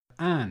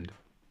And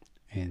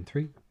in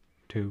 3,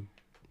 2,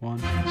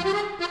 1.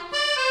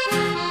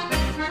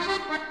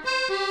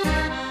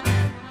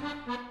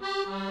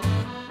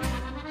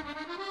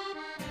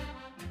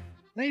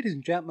 Ladies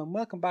and gentlemen,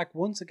 welcome back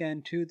once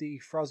again to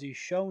the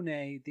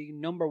Frosishowne, the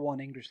number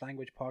one English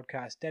language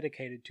podcast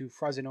dedicated to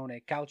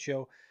Frosinone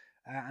Calcio.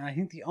 And I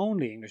think the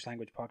only English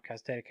language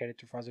podcast dedicated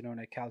to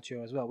Frosinone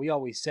Calcio as well. We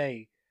always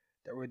say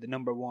that we're the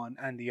number one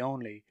and the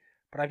only,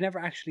 but I've never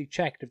actually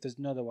checked if there's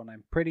another one.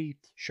 I'm pretty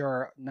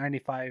sure,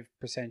 95%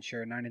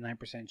 sure,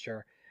 99%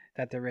 sure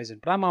that there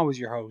isn't. But I'm always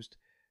your host,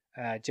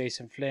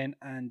 Jason Flynn,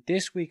 and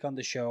this week on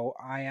the show,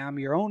 I am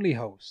your only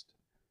host.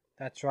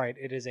 That's right,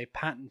 it is a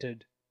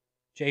patented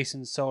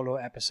Jason solo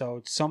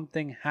episode.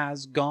 Something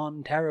has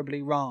gone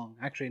terribly wrong.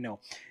 Actually, no,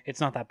 it's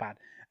not that bad.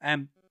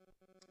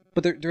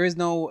 But there is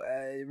no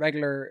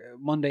regular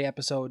Monday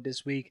episode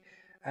this week.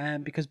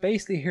 Because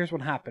basically here's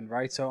what happened,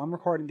 right? So I'm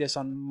recording this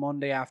on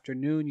Monday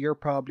afternoon. You're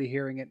probably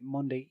hearing it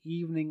Monday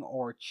evening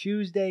or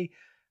Tuesday.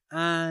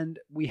 And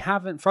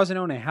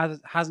Frosinone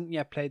hasn't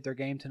yet played their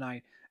game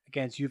tonight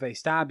against Juve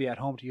Stabia, at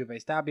home to Juve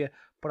Stabia.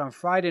 But on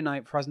Friday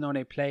night,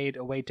 Frosinone played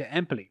away to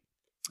Empoli.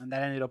 And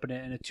that ended up in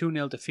a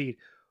 2-0 defeat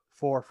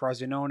for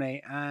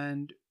Frosinone.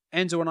 And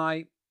Enzo and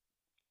I,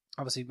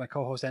 obviously my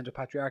co-host Enzo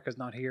Patriarca is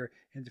not here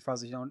in the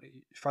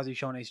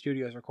Frosishowne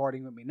Studios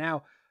recording with me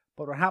now.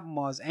 But what happened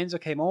was Enzo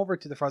came over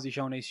to the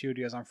Frosishowne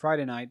Studios on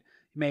Friday night.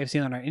 You may have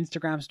seen on our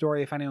Instagram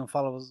story. If anyone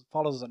follows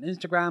us on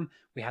Instagram,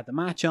 we had the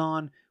match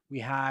on.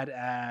 We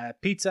had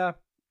pizza.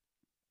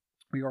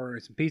 We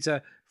ordered some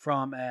pizza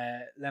from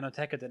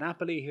L'Enoteca di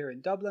Napoli here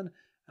in Dublin.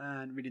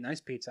 And really nice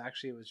pizza,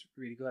 actually. It was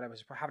really good. I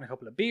was having a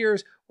couple of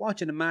beers,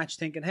 watching the match,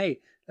 thinking, hey,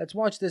 let's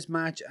watch this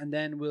match and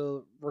then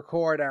we'll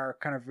record our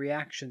kind of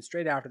reaction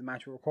straight after the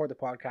match. We'll record the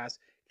podcast,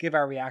 give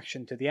our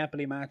reaction to the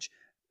Empoli match,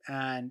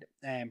 and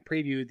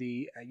preview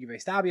the Juve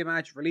Stabia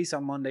match, release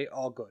on Monday,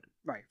 all good.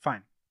 Right,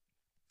 fine.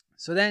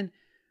 So then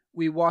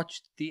we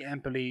watched the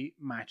Empoli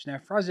match. Now,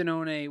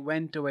 Frosinone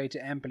went away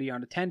to Empoli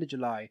on the 10th of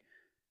July,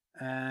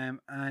 and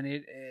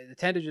the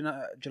 10th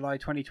of July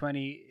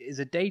 2020 is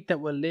a date that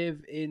will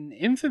live in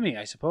infamy,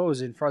 I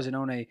suppose, in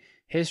Frosinone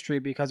history,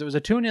 because it was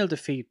a 2-0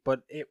 defeat,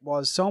 but it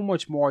was so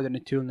much more than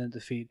a 2-0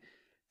 defeat.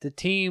 The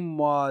team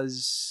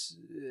was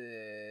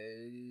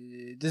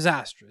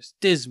disastrous,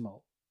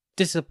 dismal,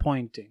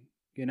 disappointing,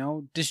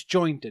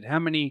 disjointed. How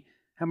many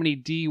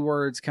D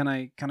words can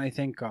I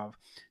think of?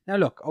 Now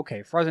look,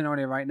 okay,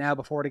 Frosinone right now,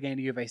 before the game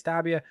to Juve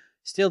Stabia,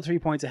 still 3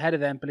 points ahead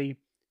of Empoli.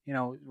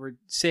 We're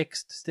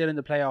 6th, still in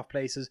the playoff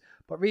places,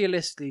 but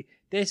realistically,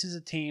 this is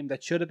a team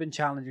that should have been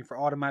challenging for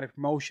automatic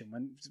promotion.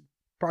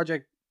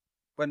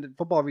 When the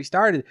football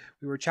restarted,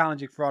 we were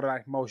challenging for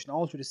automatic promotion.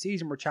 All through the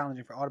season, we're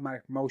challenging for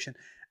automatic promotion,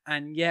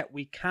 and yet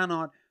we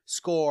cannot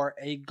score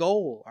a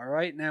goal. All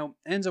right, now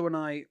Enzo and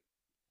I,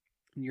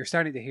 you're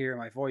starting to hear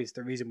my voice,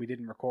 the reason we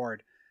didn't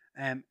record.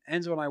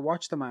 Enzo and I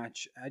watched the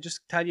match. I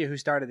just tell you who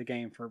started the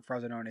game for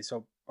Frosinone.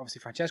 So obviously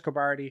Francesco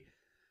Bardi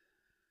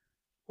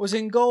was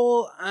in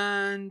goal,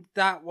 and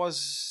that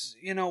was,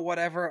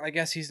 whatever. I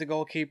guess he's the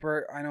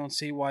goalkeeper. I don't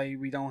see why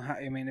we don't have.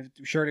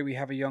 Surely we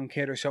have a young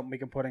kid or something we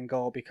can put in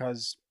goal,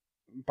 because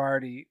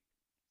Bardi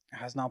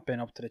has not been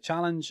up to the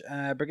challenge.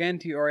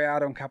 Briganti,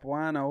 Oriado, and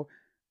Capuano,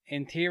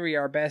 in theory,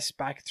 our best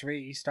back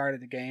three, started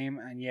the game,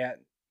 and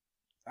yet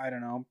I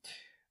don't know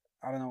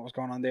what's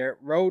going on there.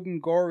 Roden,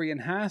 Gori,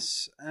 and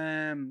Haas.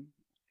 In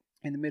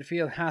the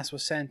midfield, Haas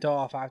was sent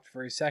off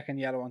for his second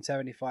yellow on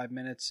 75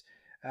 minutes.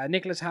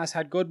 Nicholas Haas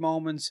had good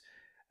moments,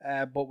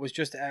 but was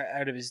just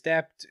out of his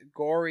depth.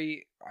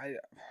 Gori,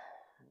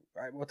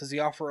 what does he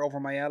offer over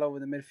my yellow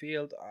in the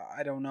midfield?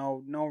 I don't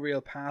know. No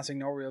real passing,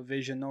 no real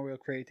vision, no real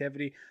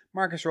creativity.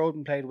 Marcus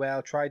Roden played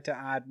well, tried to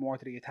add more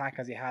to the attack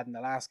as he had in the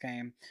last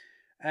game.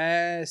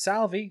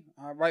 Salvi,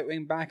 right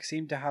wing back,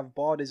 seemed to have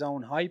bought his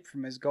own hype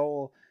from his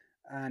goal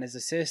and his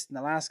assist in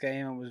the last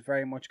game, and was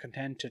very much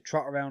content to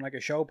trot around like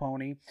a show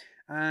pony.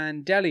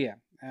 And Delia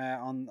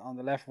on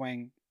the left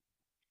wing,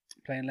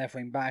 playing left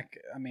wing back.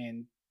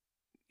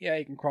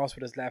 He can cross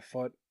with his left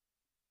foot.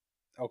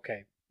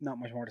 Okay, not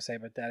much more to say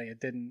about Delia. It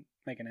didn't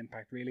make an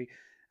impact really.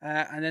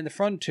 And then the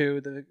front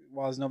two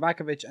was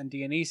Novakovic and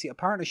Dionisi, a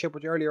partnership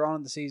which earlier on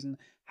in the season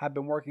had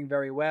been working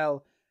very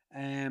well,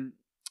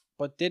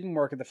 but didn't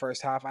work in the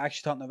first half. I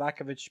actually thought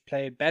Novakovic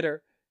played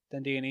better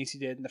than Dionisi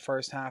did in the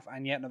first half,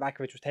 and yet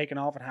Novakovic was taken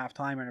off at half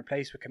time and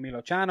replaced with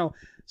Camilo Chano.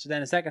 So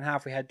then the second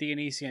half we had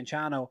Dionisi and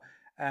Chano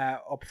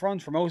up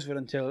front for most of it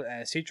until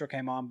Citro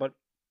came on, but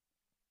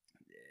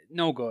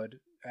no good.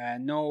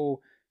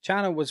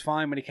 Chano was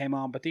fine when he came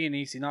on, but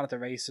Dionisi not at the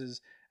races.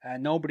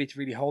 Nobody to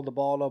really hold the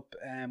ball up.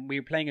 We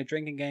were playing a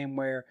drinking game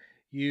where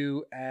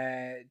you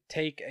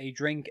take a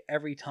drink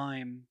every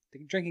time.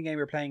 The drinking game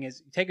we were playing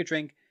is you take a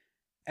drink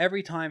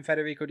every time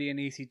Federico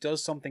Dionisi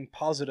does something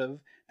positive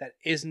that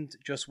isn't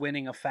just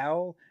winning a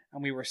foul,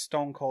 and we were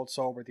stone cold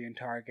sober the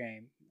entire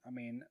game.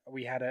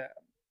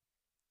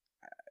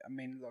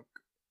 Look,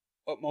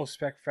 utmost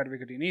respect for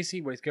Federico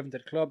Dionisi, what he's given to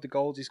the club, the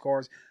goals he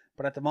scores,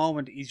 But at the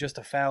moment, he's just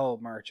a foul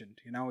merchant.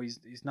 You know, he's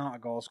not a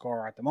goal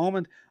scorer at the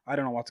moment. I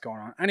don't know what's going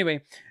on.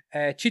 Anyway,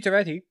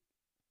 Cicciaretti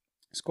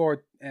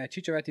scored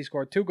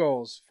 2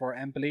 goals for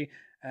Empoli.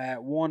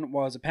 One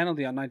was a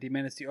penalty on 90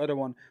 minutes. The other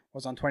one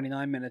was on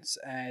 29 minutes.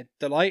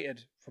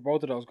 Delighted for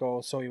both of those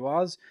goals. So he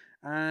was.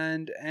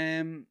 And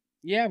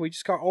we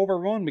just got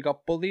overrun. We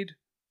got bullied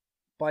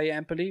by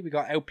Empoli. We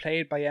got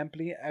outplayed by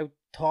Empoli.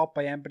 Out-taught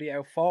by Empoli.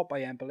 Out-fought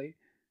by Empoli.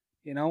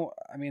 You know,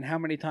 I mean, how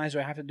many times do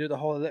I have to do the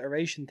whole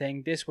alliteration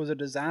thing? This was a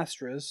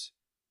disastrous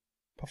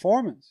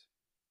performance.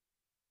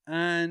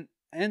 And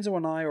Enzo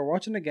and I were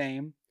watching the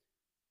game,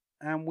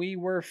 and we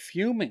were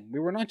fuming. We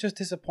were not just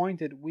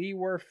disappointed, we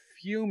were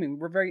fuming. We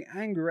were very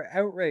angry,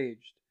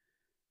 outraged.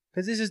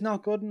 Because this is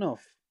not good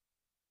enough.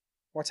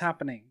 What's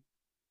happening?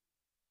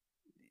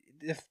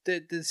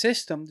 The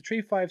system, the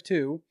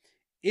 3-5-2,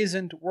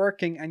 isn't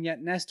working, and yet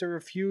Nesta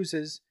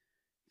refuses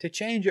to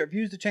change it,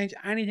 refuses to change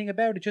anything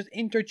about it, just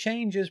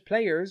interchanges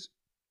players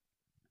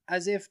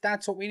as if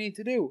that's what we need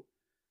to do.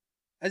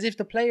 As if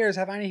the players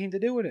have anything to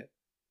do with it.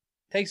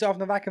 Takes off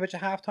Novakovic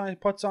at halftime,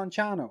 puts on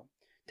Chano.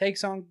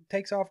 Takes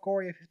off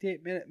Gori at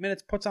 58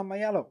 minutes, puts on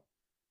Maiello.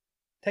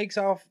 Takes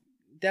off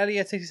Deli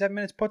at 67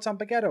 minutes, puts on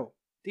Baguetto.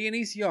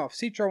 Dionisi off,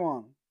 Citro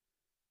on.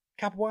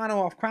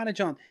 Capuano off,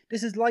 Kranich on.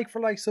 This is like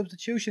for like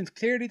substitutions.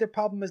 Clearly the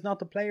problem is not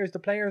the players. The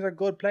players are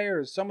good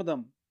players, some of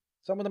them.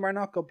 Some of them are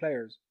not good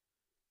players.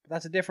 But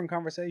that's a different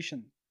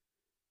conversation.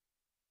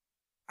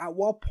 At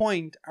what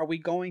point are we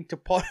going to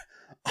put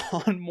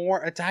on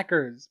more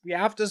attackers? We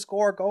have to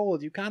score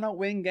goals. You cannot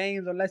win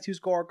games unless you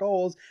score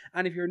goals.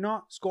 And if you're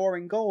not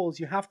scoring goals,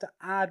 you have to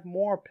add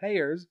more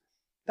players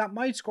that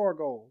might score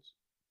goals.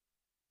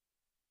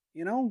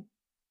 You know?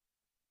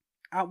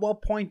 At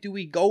what point do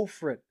we go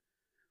for it?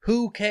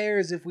 Who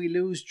cares if we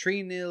lose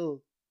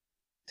 3-0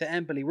 to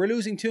Empoli? We're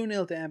losing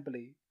 2-0 to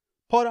Empoli.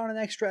 Put on an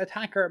extra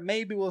attacker.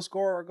 Maybe we'll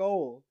score a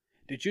goal.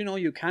 Did you know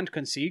you can't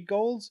concede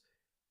goals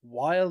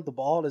while the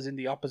ball is in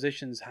the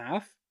opposition's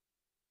half?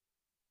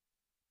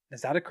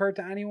 Has that occurred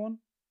to anyone?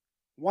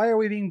 Why are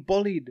we being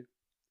bullied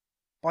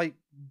by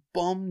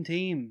bum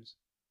teams?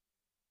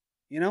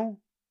 You know?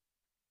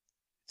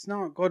 It's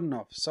not good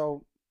enough.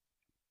 So,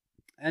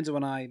 Enzo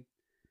and I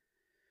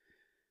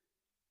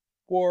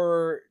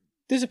were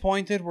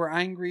disappointed, we're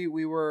angry,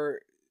 we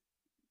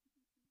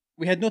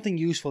had nothing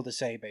useful to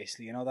say,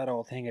 basically. You know, that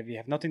old thing, if you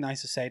have nothing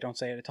nice to say, don't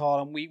say it at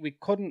all. And we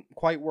couldn't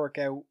quite work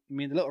out. I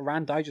mean, the little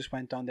rant I just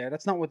went on there,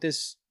 it's not what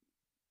this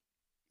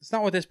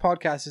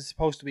podcast is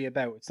supposed to be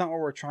about. It's not what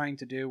we're trying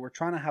to do. We're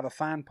trying to have a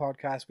fan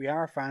podcast. We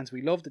are fans.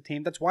 We love the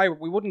team. That's why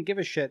we wouldn't give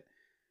a shit.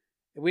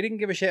 If we didn't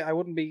give a shit, I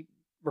wouldn't be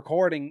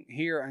recording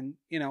here and,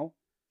 you know,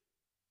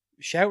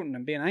 shouting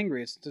and being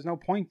angry. There's no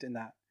point in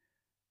that.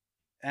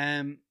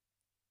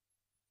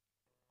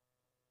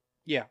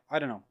 Yeah, I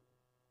don't know.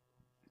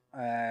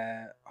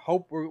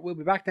 Hope we'll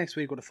be back next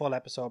week with a full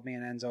episode, me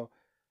and Enzo.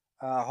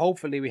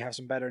 Hopefully we have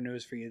some better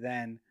news for you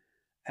then.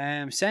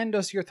 Send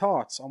us your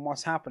thoughts on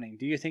what's happening.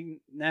 Do you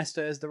think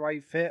Nesta is the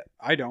right fit?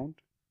 I don't.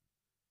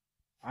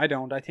 I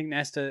think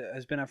Nesta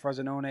has been at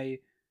Frosinone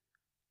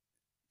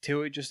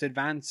to just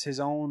advance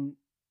his own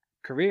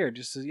career.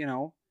 Just as, you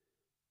know,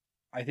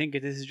 I think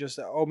this is just,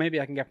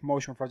 maybe I can get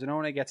promotion from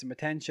Frosinone, get some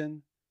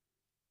attention,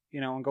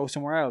 you know, and go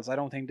somewhere else. I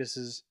don't think this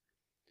is.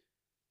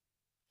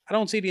 I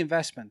don't see the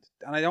investment,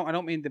 and I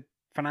don't mean the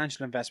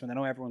financial investment. I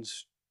know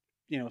everyone's,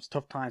 you know, it's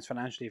tough times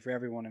financially for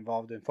everyone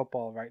involved in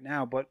football right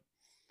now, but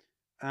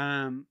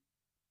I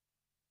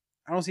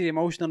don't see the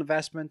emotional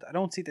investment. I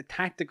don't see the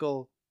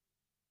tactical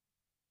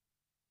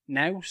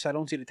nous. I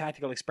don't see the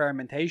tactical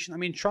experimentation. I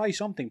mean, try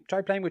something.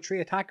 Try playing with 3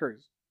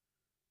 attackers.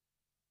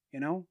 You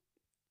know,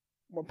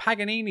 well,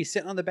 Paganini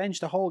sitting on the bench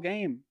the whole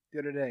game the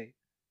other day.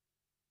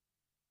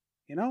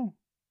 You know.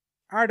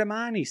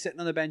 Ardemani sitting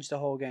on the bench the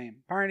whole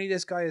game. Apparently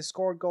this guy has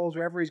scored goals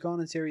wherever he's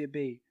gone in Serie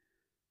B.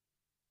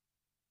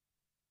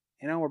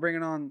 You know, we're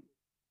bringing on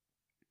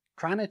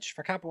Kranich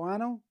for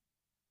Capuano.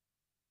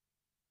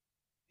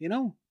 You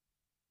know,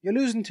 you're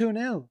losing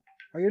 2-0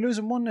 or you're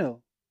losing 1-0.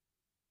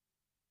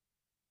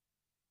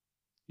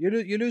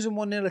 You're losing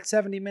 1-0 at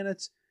 70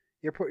 minutes.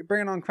 You're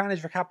bringing on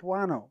Kranich for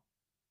Capuano.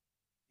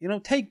 You know,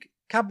 take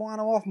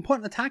Capuano off and put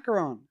an attacker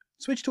on.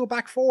 Switch to a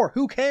back 4.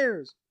 Who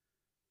cares?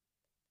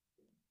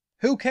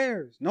 Who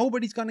cares?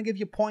 Nobody's going to give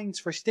you points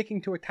for sticking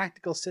to a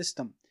tactical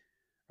system,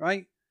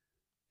 right?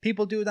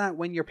 People do that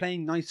when you're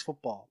playing nice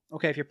football.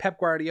 Okay, if you're Pep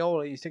Guardiola,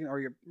 or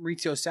you're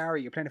Maurizio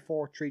Sarri, you're playing a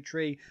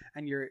 4-3-3,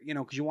 and you're, you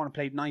know, because you want to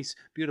play nice,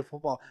 beautiful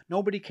football.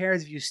 Nobody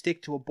cares if you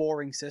stick to a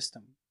boring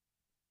system.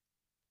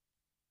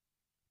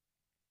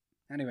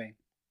 Anyway,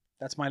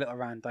 that's my little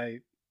rant.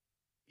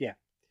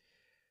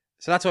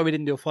 So that's why we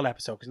didn't do a full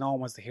episode, because no one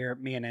wants to hear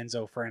me and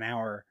Enzo for an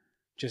hour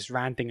just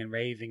ranting and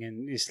raving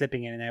and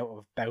slipping in and out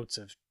of bouts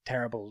of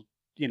terrible,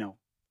 you know,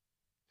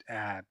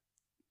 kind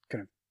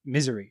of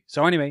misery.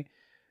 So anyway,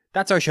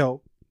 that's our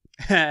show.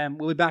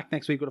 We'll be back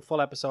next week with a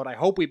full episode. I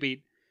hope we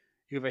beat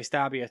Juve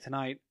Stabia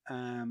tonight.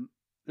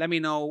 Let me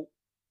know.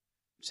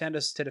 Send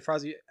us to the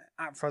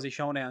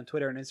Frosishowne on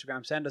Twitter and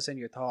Instagram. Send us in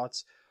your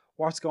thoughts.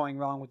 What's going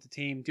wrong with the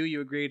team? Do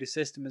you agree the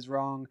system is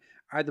wrong?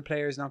 Are the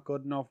players not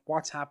good enough?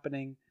 What's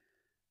happening?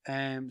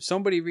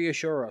 Somebody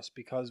reassure us,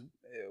 because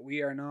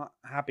we are not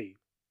happy.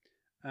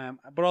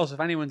 But also, if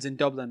anyone's in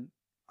Dublin,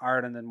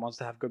 Ireland, and wants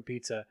to have good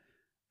pizza,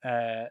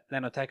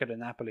 L'Enoteca di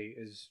Napoli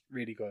is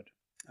really good.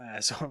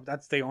 So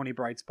that's the only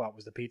bright spot,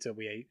 was the pizza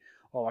we ate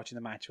while watching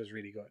the match was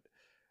really good.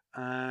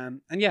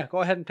 And yeah,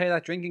 go ahead and play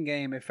that drinking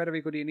game. If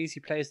Federico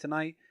Dionisi plays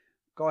tonight,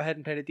 go ahead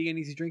and play the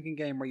Dionisi drinking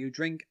game, where you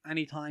drink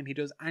anytime he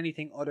does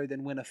anything other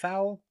than win a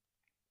foul.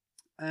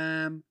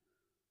 And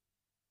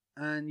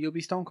you'll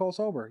be stone cold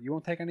sober. You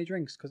won't take any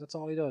drinks, because that's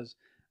all he does.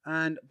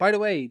 And by the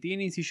way,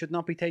 Dionisi should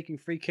not be taking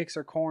free kicks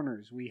or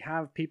corners. We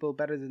have people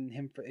better than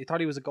him. He thought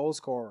he was a goal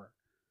scorer.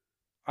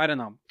 I don't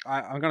know.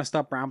 I'm gonna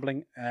stop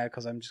rambling,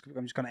 because I'm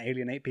just gonna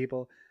alienate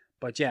people.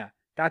 But yeah,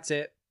 that's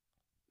it.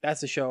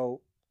 That's the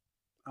show.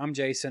 I'm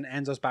Jason.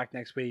 Enzo's back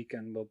next week,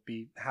 and we'll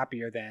be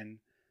happier then.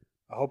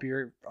 I hope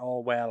you're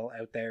all well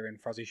out there in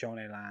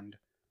Frosishowne land.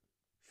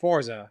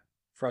 Forza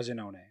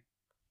Frosinone.